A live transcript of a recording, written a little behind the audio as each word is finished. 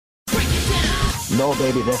No,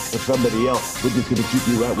 baby, that's for somebody else. We're just gonna keep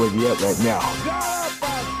you right where you're at right now.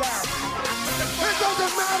 It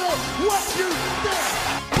doesn't matter what you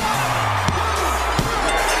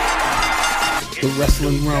think. The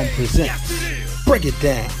Wrestling Realm presents Break It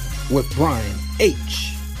Down with Brian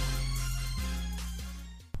H.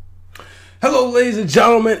 Hello, ladies and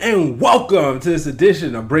gentlemen, and welcome to this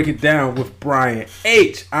edition of Break It Down with Brian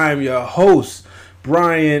H. I'm your host,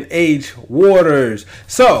 Brian H. Waters.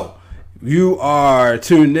 So, you are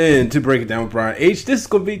tuned in to Break It Down with Brian H. This is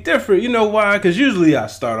going to be different. You know why? Because usually I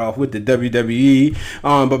start off with the WWE.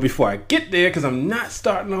 But before I get there, because I'm not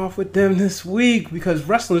starting off with them this week because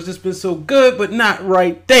wrestling's just been so good, but not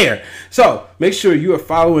right there. So make sure you are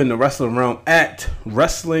following the Wrestling Realm at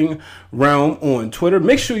Wrestling Realm on Twitter.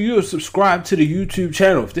 Make sure you are subscribed to the YouTube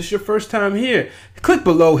channel. If this is your first time here, click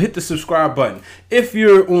below, hit the subscribe button. If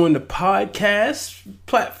you're on the podcast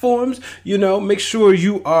platforms, make sure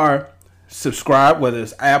you are subscribe, whether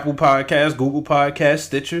it's Apple Podcasts, Google Podcasts,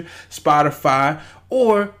 Stitcher, Spotify,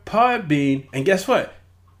 or Podbean. And guess what?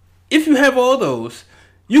 If you have all those,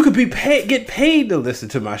 you could get paid to listen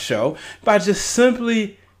to my show by just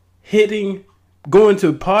simply going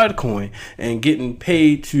to Podcoin and getting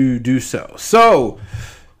paid to do so. So,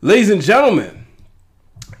 ladies and gentlemen,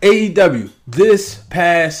 AEW this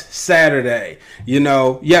past Saturday,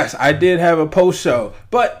 yes, I did have a post show,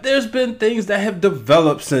 but there's been things that have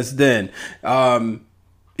developed since then.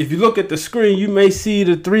 If you look at the screen, you may see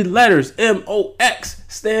the three letters MOX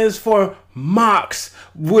stands for Mox,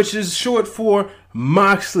 which is short for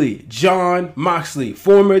Moxley, Jon Moxley,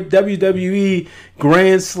 former WWE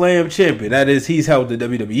Grand Slam champion. That is, he's held the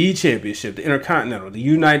WWE Championship, the Intercontinental, the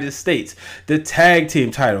United States, the Tag Team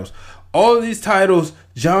titles. All of these titles,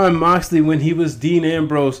 Jon Moxley, when he was Dean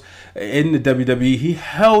Ambrose in the WWE, he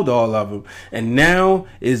held all of them. And now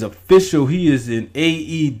is official. He is in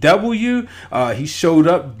AEW. He showed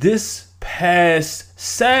up this past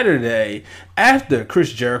Saturday after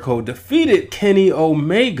Chris Jericho defeated Kenny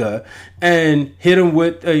Omega and hit him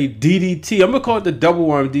with a DDT. I'm going to call it the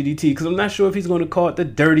double arm DDT because I'm not sure if he's going to call it the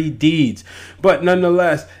Dirty Deeds. But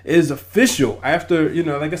nonetheless, it is official. After,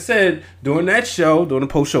 like I said, doing the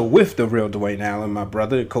post show with the real Dwayne Allen, my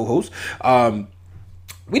brother and co-host,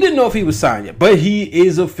 we didn't know if he was signed yet, but he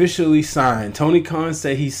is officially signed. Tony Khan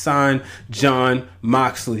said he signed Jon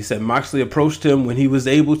Moxley. He said Moxley approached him when he was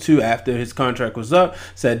able to after his contract was up,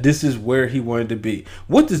 said this is where he wanted to be.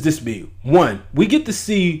 What does this mean? One, we get to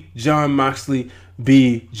see Jon Moxley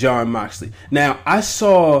be Jon Moxley. Now, I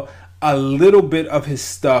saw a little bit of his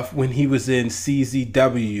stuff when he was in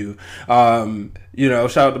CZW.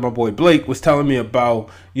 Shout out to my boy Blake, was telling me about,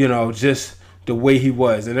 just the way he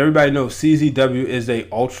was. And everybody knows CZW is a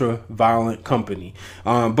ultra violent company.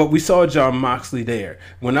 But we saw Jon Moxley there.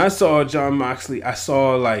 When I saw Jon Moxley, I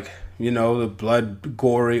saw the blood,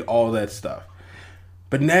 gory, all that stuff.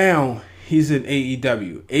 But now he's in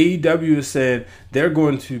AEW. AEW has said they're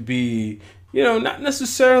going to be, not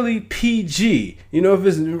necessarily PG. If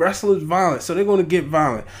it's wrestlers violent, so they're going to get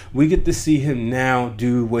violent. We get to see him now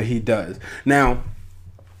do what he does. Now,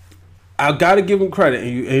 I got to give him credit.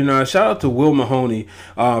 And shout out to Will Mahoney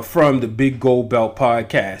from the Big Gold Belt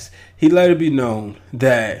podcast. He let it be known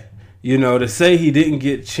that, to say he didn't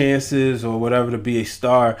get chances or whatever to be a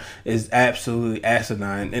star is absolutely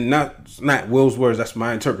asinine. And not Will's words, that's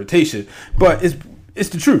my interpretation. But it's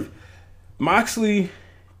the truth. Moxley,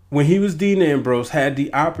 when he was Dean Ambrose, had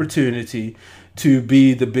the opportunity to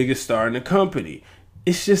be the biggest star in the company.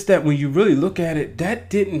 It's just that when you really look at it, that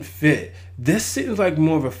didn't fit. This seems like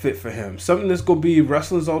more of a fit for him. Something that's going to be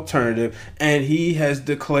wrestling's alternative, and he has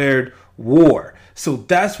declared war. So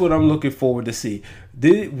that's what I'm looking forward to see.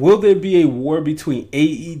 Will there be a war between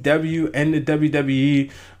AEW and the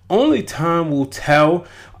WWE? Only time will tell.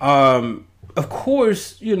 Of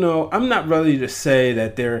course, I'm not ready to say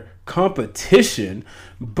that they're competition,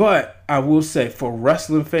 but I will say for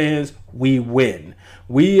wrestling fans, we win.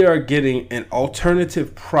 We are getting an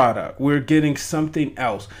alternative product. We're getting something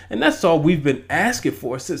else. And that's all we've been asking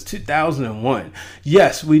for since 2001.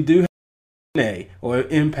 Yes, we do have TNA or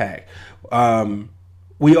Impact.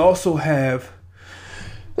 We also have,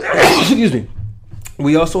 excuse me,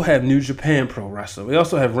 we also have New Japan Pro Wrestling. We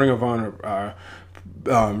also have Ring of Honor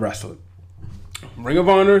Wrestling. Ring of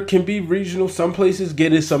Honor can be regional. Some places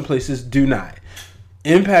get it, some places do not.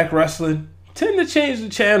 Impact Wrestling tend to change the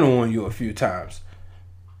channel on you a few times.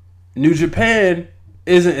 New Japan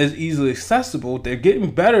isn't as easily accessible. They're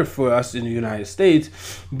getting better for us in the United States,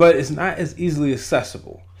 but it's not as easily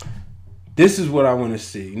accessible. This is what I want to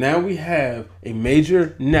see. Now we have a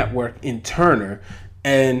major network in Turner,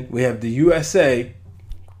 and we have the USA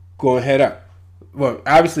going head up. well,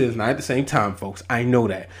 obviously it's not at the same time, folks. I know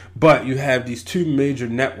that. But you have these two major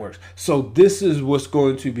networks. So this is what's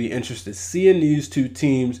going to be interesting. Seeing these two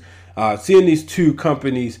teams, seeing these two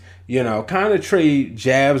companies, kind of trade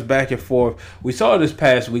jabs back and forth. We saw this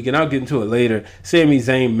past week, and I'll get into it later. Sami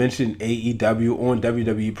Zayn mentioned AEW on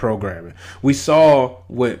WWE programming. We saw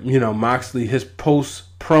with, Moxley, his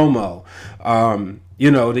post promo,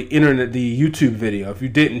 the internet, the YouTube video, if you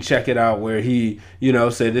didn't check it out, where he,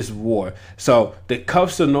 said this is war. So the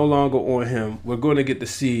cuffs are no longer on him. We're going to get to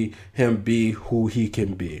see him be who he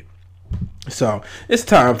can be. So it's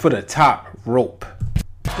time for the top rope.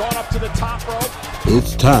 Going up to the top rope.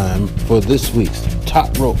 It's time for this week's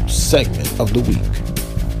Top Rope segment of the week.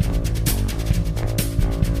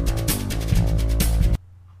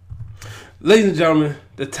 Ladies and gentlemen,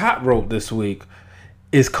 the top rope this week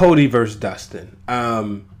is Cody versus Dustin.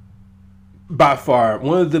 By far,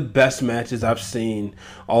 one of the best matches I've seen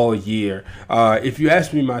all year. If you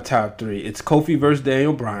ask me my top three, it's Kofi versus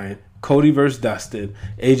Daniel Bryan, Cody versus Dustin,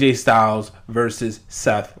 AJ Styles versus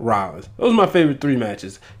Seth Rollins. Those are my favorite three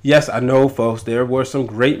matches. Yes, I know, folks, there were some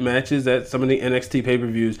great matches at some of the NXT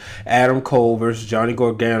pay-per-views. Adam Cole versus Johnny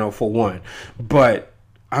Gargano for one. But,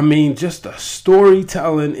 just the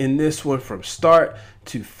storytelling in this one from start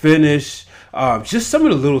to finish. Just some of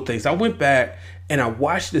the little things. I went back and I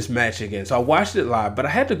watched this match again. So I watched it live, but I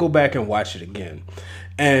had to go back and watch it again.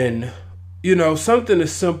 And something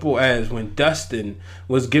as simple as when Dustin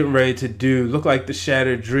was getting ready to look like the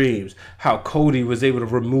Shattered Dreams, how Cody was able to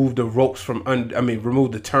remove the ropes remove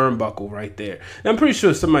the turnbuckle right there. And I'm pretty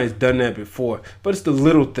sure somebody's done that before, but it's the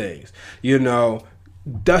little things.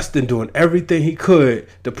 Dustin doing everything he could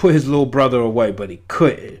to put his little brother away, but he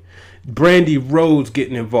couldn't. Brandy Rhodes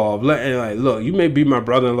getting involved, look, you may be my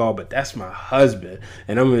brother-in-law, but that's my husband,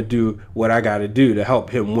 and I'm going to do what I got to do to help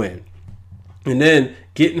him win. And then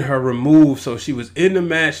getting her removed so she was in the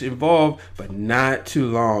match involved, but not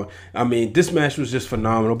too long. This match was just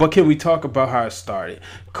phenomenal. But can we talk about how it started?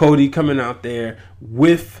 Cody coming out there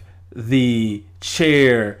with the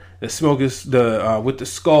chair, with the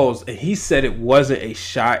skulls, and he said it wasn't a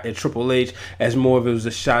shot at Triple H, as more of it was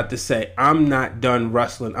a shot to say, I'm not done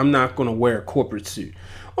wrestling. I'm not going to wear a corporate suit.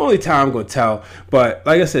 Only time I'm going to tell. But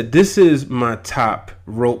like I said, this is my top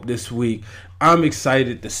rope this week. I'm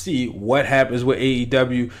excited to see what happens with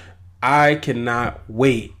AEW. I cannot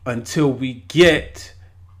wait until we get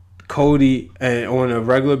Cody on a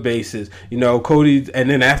regular basis. Cody,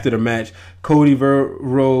 and then after the match, Cody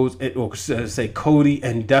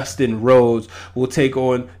and Dustin Rhodes will take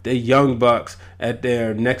on the Young Bucks at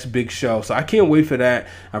their next big show. So I can't wait for that.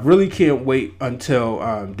 I really can't wait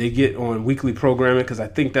until they get on weekly programming, because I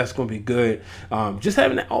think that's going to be good. Just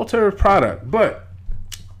having an alternative product. But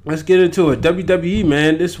let's get into it. WWE,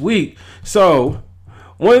 man, this week. So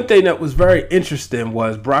one thing that was very interesting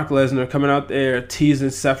was Brock Lesnar coming out there teasing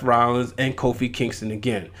Seth Rollins and Kofi Kingston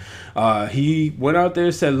again. He went out there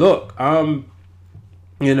and said, look,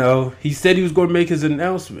 he said he was going to make his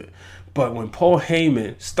announcement. But when Paul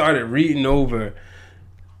Heyman started reading over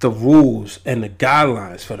the rules and the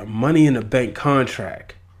guidelines for the Money in the Bank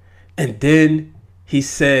contract, and then he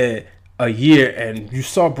said a year, and you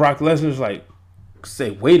saw Brock Lesnar's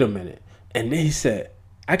say, wait a minute. And then he said,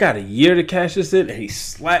 I got a year to cash this in, and he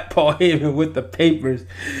slapped Paul Heyman with the papers.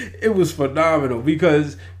 It was phenomenal,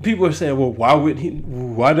 because people are saying, well,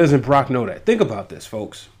 why doesn't Brock know that? Think about this,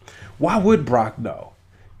 folks. Why would Brock know?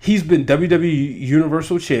 He's been WWE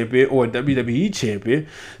Universal Champion or WWE Champion,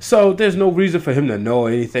 so there's no reason for him to know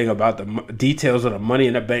anything about the details of the Money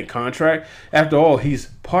in the Bank contract. After all, he's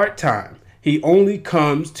part-time. He only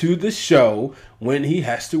comes to the show when he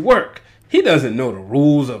has to work. He doesn't know the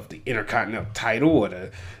rules of the Intercontinental title or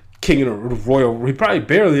the King of the Royal. He probably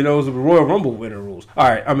barely knows the Royal Rumble winner rules. All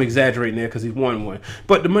right, I'm exaggerating there because he's won one.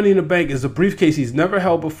 But the Money in the Bank is a briefcase he's never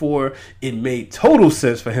held before. It made total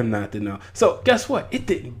sense for him not to know. So guess what? It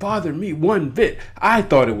didn't bother me one bit. I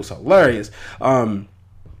thought it was hilarious. I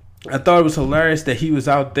thought it was hilarious that he was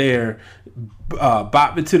out there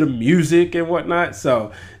bopping to the music and whatnot.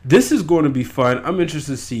 So this is going to be fun. I'm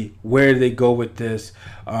interested to see where they go with this.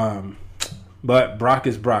 But Brock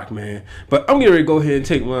is Brock, man. But I'm getting ready to go ahead and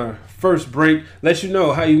take my first break. Let you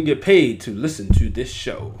know how you can get paid to listen to this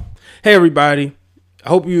show. Hey, everybody. I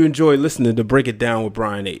hope you enjoy listening to Break It Down with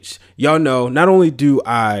Brian H. Y'all know, not only do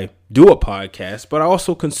I do a podcast, but I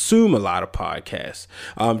also consume a lot of podcasts.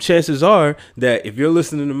 Chances are that if you're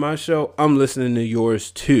listening to my show, I'm listening to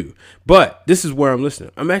yours too. But this is where I'm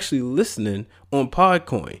listening. I'm actually listening on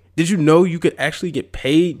Podcoin. Did you know you could actually get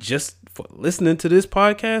paid just for listening to this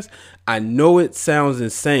podcast? I know it sounds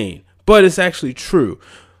insane, but it's actually true.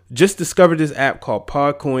 just discovered this app called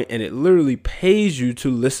Podcoin, and it literally pays you to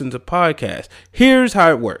listen to podcasts. Here's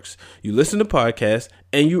how it works. You listen to podcasts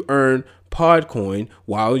and you earn Podcoin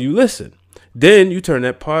while you listen. Then you turn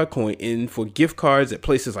that Podcoin in for gift cards at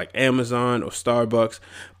places like Amazon or Starbucks.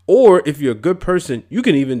 Or if you're a good person, you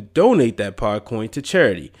can even donate that Podcoin to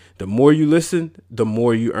charity. The more you listen, the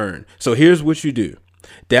more you earn. So here's what you do.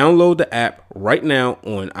 Download the app right now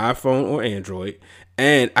on iPhone or Android.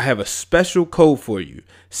 And I have a special code for you.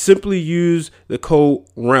 Simply use the code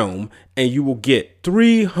REALM and you will get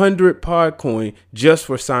 300 Podcoin just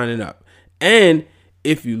for signing up. And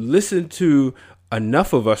if you listen to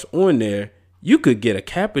enough of us on there, you could get a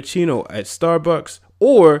cappuccino at Starbucks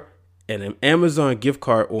or an Amazon gift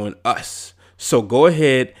card on us. So go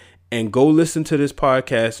ahead and go listen to this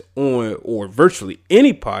podcast on, or virtually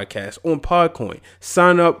any podcast on Podcoin.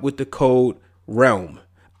 Sign up with the code REALM.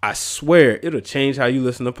 I swear it'll change how you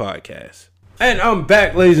listen to podcasts. And I'm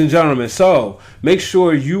back, ladies and gentlemen. So make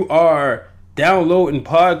sure you are downloading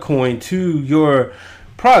Podcoin to your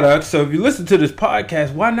product. So if you listen to this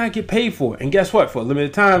podcast, why not get paid for it? And guess what? For a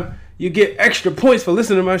limited time, you get extra points for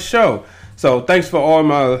listening to my show. So thanks for all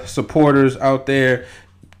my supporters out there.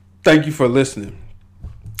 Thank you for listening.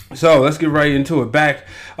 So let's get right into it. Back,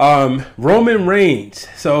 Roman Reigns.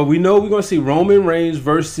 So we know we're going to see Roman Reigns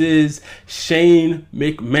versus Shane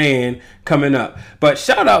McMahon coming up. But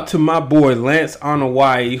shout out to my boy Lance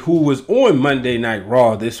Anoa'i, who was on Monday Night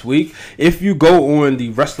Raw this week. If you go on the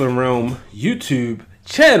Wrestling Realm YouTube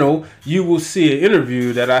channel, you will see an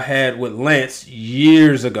interview that I had with Lance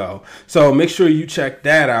years ago. So make sure you check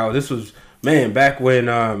that out. This was, man, back when,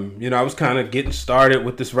 I was kind of getting started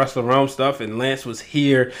with this Wrestling Realm stuff, and Lance was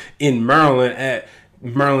here in Maryland at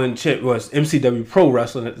Maryland was MCW Pro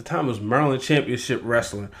Wrestling. At the time, it was Maryland Championship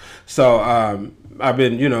Wrestling. So, I've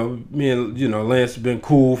been, me and, Lance have been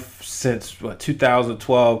cool since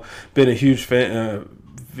 2012. Been a huge fan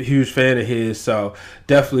of his, so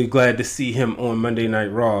definitely glad to see him on Monday Night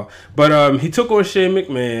Raw. But he took on Shane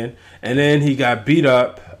McMahon, and then he got beat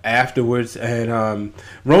up afterwards, and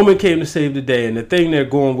Roman came to save the day. And the thing they're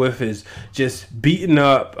going with is just beating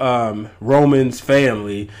up Roman's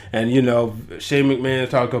family. And Shane McMahon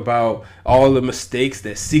talked about all the mistakes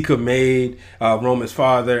that Sika made, Roman's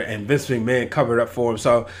father, and Vince McMahon covered up for him.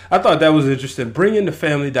 So I thought that was interesting, bringing the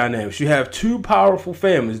family dynamics. You have two powerful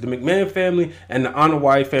families, the McMahon family and the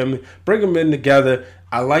Anoa'i family. Bring them in together.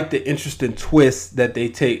 I like the interesting twists that they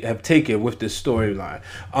have taken with this storyline.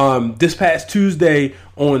 This past Tuesday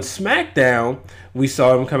on SmackDown, we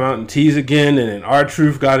saw him come out and tease again, and then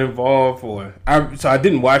R-Truth got involved. So I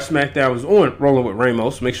didn't watch SmackDown. I was on Rolling with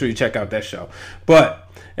Ramos. Make sure you check out that show. But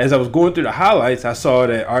as I was going through the highlights, I saw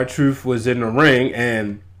that R-Truth was in the ring,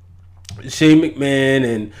 and Shane McMahon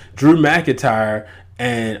and Drew McIntyre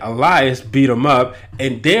and Elias beat him up,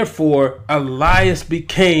 and therefore Elias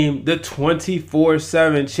became the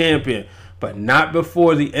 24/7 champion, but not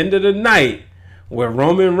before the end of the night, where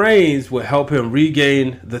Roman Reigns would help him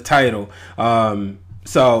regain the title.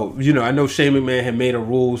 So I know Shane McMahon had made a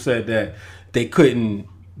rule, said that they couldn't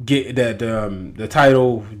get that the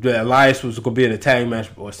title, that Elias was going to be in a tag match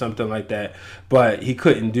or something like that, but he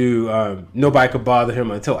couldn't do. Nobody could bother him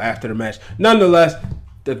until after the match. Nonetheless,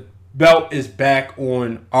 the belt is back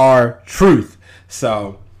on R-Truth.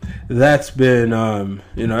 So that's been,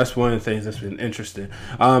 that's one of the things that's been interesting.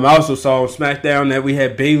 I also saw on SmackDown that we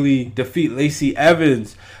had Bayley defeat Lacey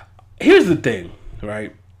Evans. Here's the thing,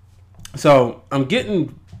 right? So I'm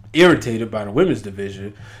getting irritated by the women's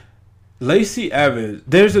division. Lacey Evans,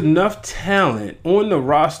 there's enough talent on the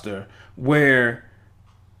roster where,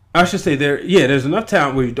 I should say there's enough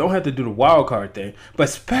talent where you don't have to do the wild card thing, but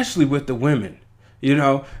especially with the women.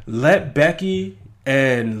 Let Becky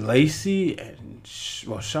and Lacey and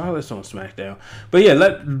Charlotte's on SmackDown. But yeah,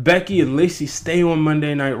 let Becky and Lacey stay on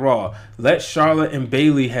Monday Night Raw. Let Charlotte and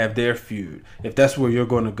Bayley have their feud, if that's where you're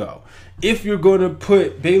going to go. If you're going to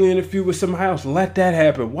put Bayley in a feud with somebody else, let that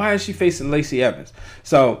happen. Why is she facing Lacey Evans?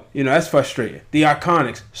 So, that's frustrating. The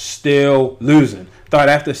Iconics still losing. Thought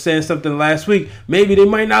after saying something last week, maybe they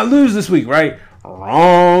might not lose this week, right?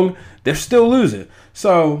 Wrong. They're still losing.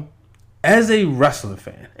 So, as a wrestling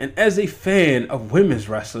fan and as a fan of women's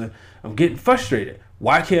wrestling, I'm getting frustrated.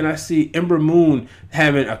 Why can't I see Ember Moon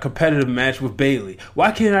having a competitive match with Bayley?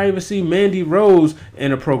 Why can't I even see Mandy Rose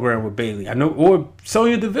in a program with Bayley? Or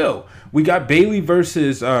Sonya Deville. We got Bayley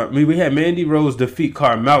versus, we had Mandy Rose defeat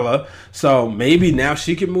Carmella, so maybe now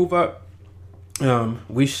she can move up.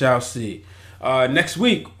 We shall see. Next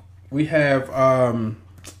week, we have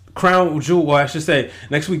Crown Jewel, well, I should say,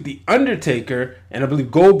 next week, The Undertaker and I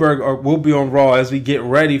believe Goldberg will be on Raw as we get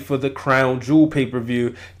ready for the Crown Jewel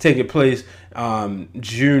pay-per-view taking place June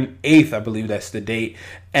 8th, I believe that's the date.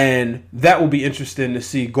 And that will be interesting to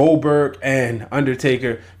see Goldberg and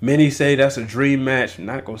Undertaker. Many say that's a dream match. I'm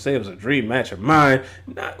not going to say it was a dream match of mine.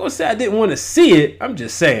 I'm not going to say I didn't want to see it. I'm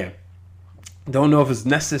just saying. Don't know if it's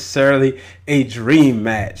necessarily a dream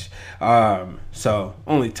match. So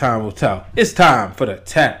only time will tell. It's time for the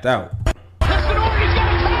Tapped Out.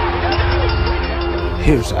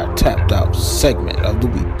 Here's our Tapped Out segment of the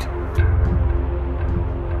week.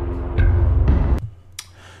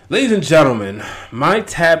 Ladies and gentlemen, my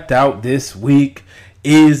Tapped Out this week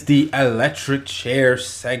is the electric chair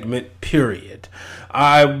segment, period.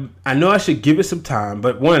 I know I should give it some time,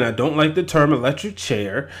 but one, I don't like the term electric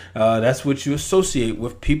chair. That's what you associate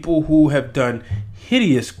with people who have done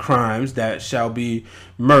hideous crimes that shall be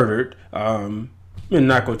murdered. I'm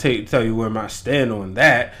not going to tell you where my stand on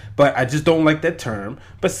that, but I just don't like that term.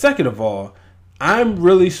 But second of all, I'm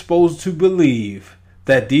really supposed to believe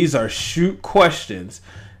that these are shoot questions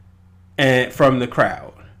and from the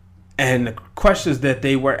crowd. And the questions that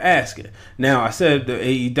they were asking. Now, I said the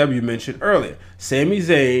AEW mentioned earlier. Sami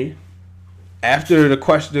Zayn, after the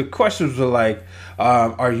questions were like,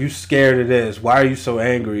 are you scared of this? Why are you so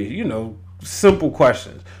angry? You know, simple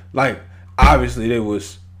questions. Like, obviously, there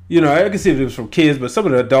was, I can see if it was from kids, but some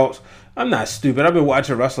of the adults, I'm not stupid. I've been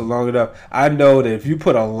watching wrestling long enough. I know that if you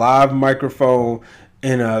put a live microphone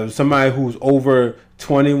in somebody who's over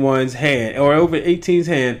 21's hand or over 18's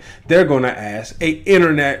hand, they're going to ask a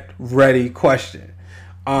internet-ready question.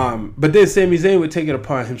 But then Sami Zayn would take it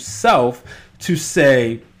upon himself to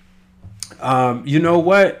say, you know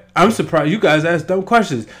what? I'm surprised you guys ask dumb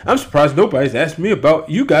questions. I'm surprised nobody's asked me about,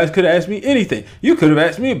 you guys could have asked me anything. You could have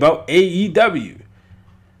asked me about AEW.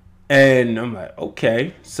 And I'm like,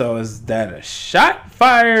 okay, so is that a shot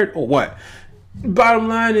fired or what? Bottom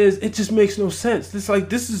line is, it just makes no sense. It's like,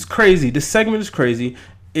 this is crazy. This segment is crazy.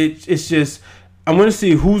 It's just, I want to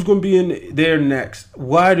see who's going to be in there next.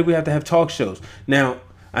 Why do we have to have talk shows? Now,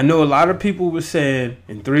 I know a lot of people were saying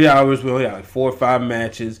in 3 hours we only have like 4 or 5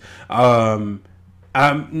 matches. And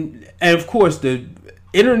of course, the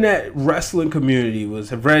internet wrestling community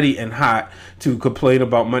was ready and hot to complain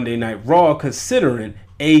about Monday Night Raw, considering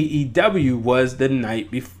AEW was the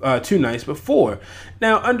night 2 nights before.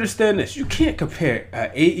 Now, understand this. You can't compare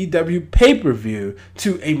an AEW pay-per-view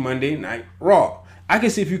to a Monday Night Raw. I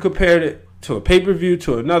can see if you compared it to a pay-per-view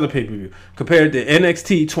to another pay-per-view. Compared to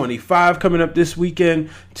NXT 25 coming up this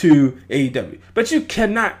weekend to AEW. But you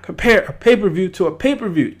cannot compare a pay-per-view to a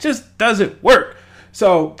pay-per-view. It just doesn't work.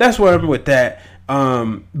 So that's where I'm with that.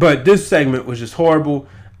 But this segment was just horrible.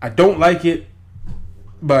 I don't like it.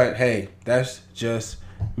 But hey, that's just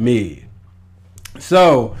me.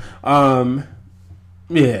 So,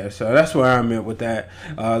 yeah, so that's where I'm at with that,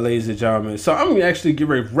 ladies and gentlemen. So I'm gonna actually get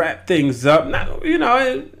ready to wrap things up. Not,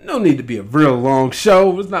 no need to be a real long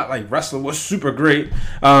show. It's not like wrestling was super great.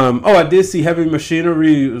 I did see Heavy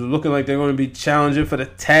Machinery looking like they're going to be challenging for the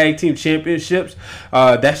tag team championships.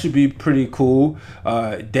 That should be pretty cool.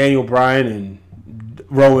 Daniel Bryan and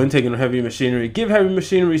Rowan taking on Heavy Machinery. Give Heavy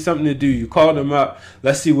Machinery something to do. You call them up.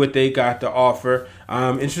 Let's see what they got to offer.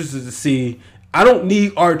 I'm interested to see. I don't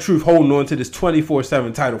need R-Truth holding on to this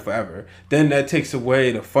 24/7 title forever. Then that takes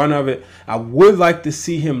away the fun of it. I would like to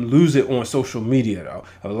see him lose it on social media, though.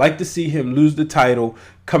 I would like to see him lose the title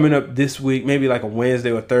coming up this week, maybe like a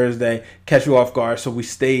Wednesday or Thursday, catch you off guard so we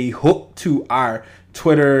stay hooked to our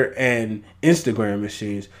Twitter and Instagram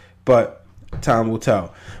machines. But time will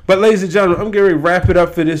tell. But ladies and gentlemen, I'm going to wrap it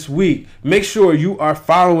up for this week. Make sure you are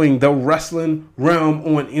following the Wrestling Realm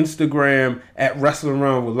on Instagram at Wrestling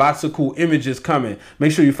Realm with lots of cool images coming.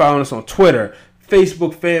 Make sure you follow us on Twitter,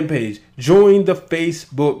 Facebook fan page. Join the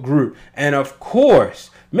Facebook group. And of course,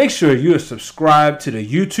 make sure you are subscribed to the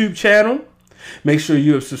YouTube channel. Make sure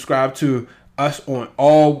you have subscribed to us on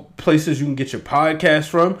all places you can get your podcast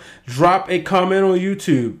from. Drop a comment on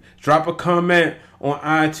YouTube. Drop a comment on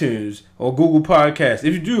iTunes or Google Podcasts.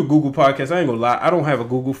 If you do a Google Podcast, I ain't gonna lie, I don't have a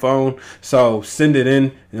Google phone, so send it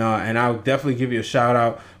in, and I'll definitely give you a shout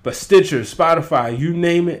out. But Stitcher, Spotify, you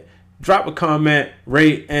name it, drop a comment,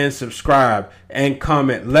 rate, and subscribe, and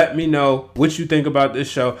comment. Let me know what you think about this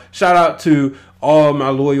show. Shout out to all my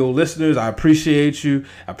loyal listeners. I appreciate you.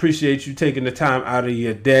 I appreciate you taking the time out of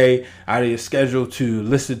your day, out of your schedule to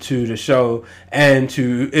listen to the show and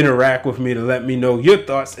to interact with me, to let me know your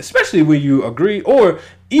thoughts, especially when you agree or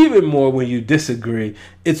even more when you disagree.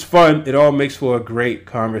 It's fun. It all makes for a great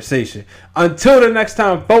conversation. Until the next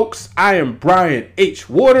time, folks, I am Brian H.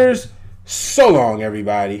 Waters. So long,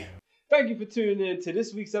 everybody. Thank you for tuning in to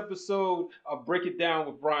this week's episode of Break It Down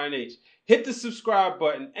with Brian H. Hit the subscribe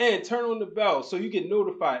button and turn on the bell so you get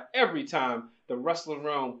notified every time the Wrestling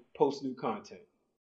Realm posts new content.